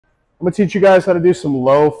I'm gonna teach you guys how to do some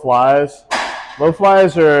low flies. Low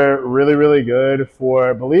flies are really, really good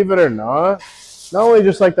for, believe it or not only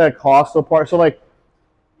just like that costal part. So like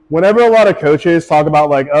whenever a lot of coaches talk about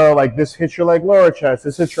like, oh, like this hits your like lower chest,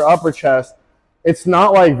 this hits your upper chest, it's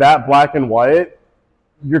not like that black and white.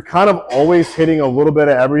 You're kind of always hitting a little bit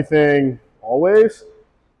of everything always,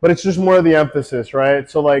 but it's just more of the emphasis, right?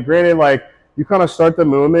 So like granted, like you kind of start the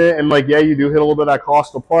movement and like, yeah, you do hit a little bit of that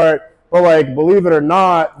costal part, but like, believe it or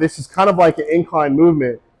not, this is kind of like an incline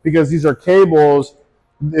movement because these are cables.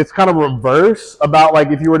 It's kind of reverse about like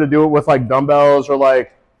if you were to do it with like dumbbells or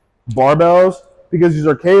like barbells, because these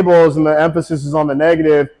are cables and the emphasis is on the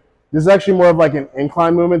negative. This is actually more of like an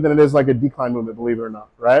incline movement than it is like a decline movement, believe it or not,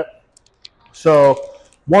 right? So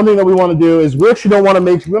one thing that we want to do is we actually don't want to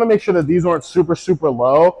make, we want to make sure that these aren't super, super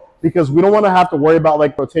low because we don't want to have to worry about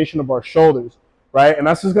like rotation of our shoulders, right? And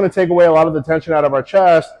that's just going to take away a lot of the tension out of our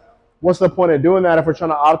chest. What's the point of doing that if we're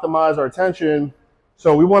trying to optimize our tension?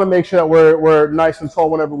 So we want to make sure that we're nice and tall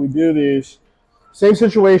whenever we do these. Same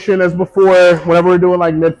situation as before, whenever we're doing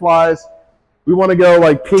like mid flies, we want to go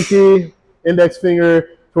like pinky, index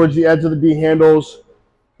finger towards the edge of the D handles.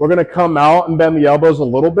 We're going to come out and bend the elbows a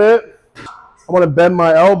little bit. I want to bend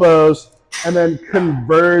my elbows and then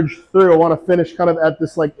converge through. I want to finish kind of at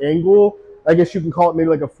this like angle. I guess you can call it maybe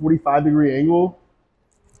like a 45-degree angle.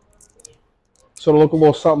 So it'll look a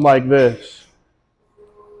little something like this.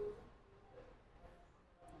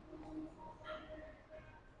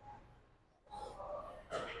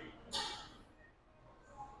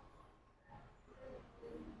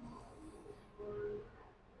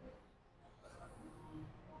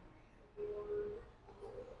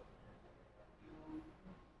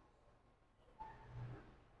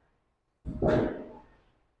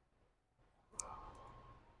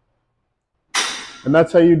 And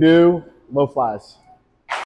that's how you do low flies.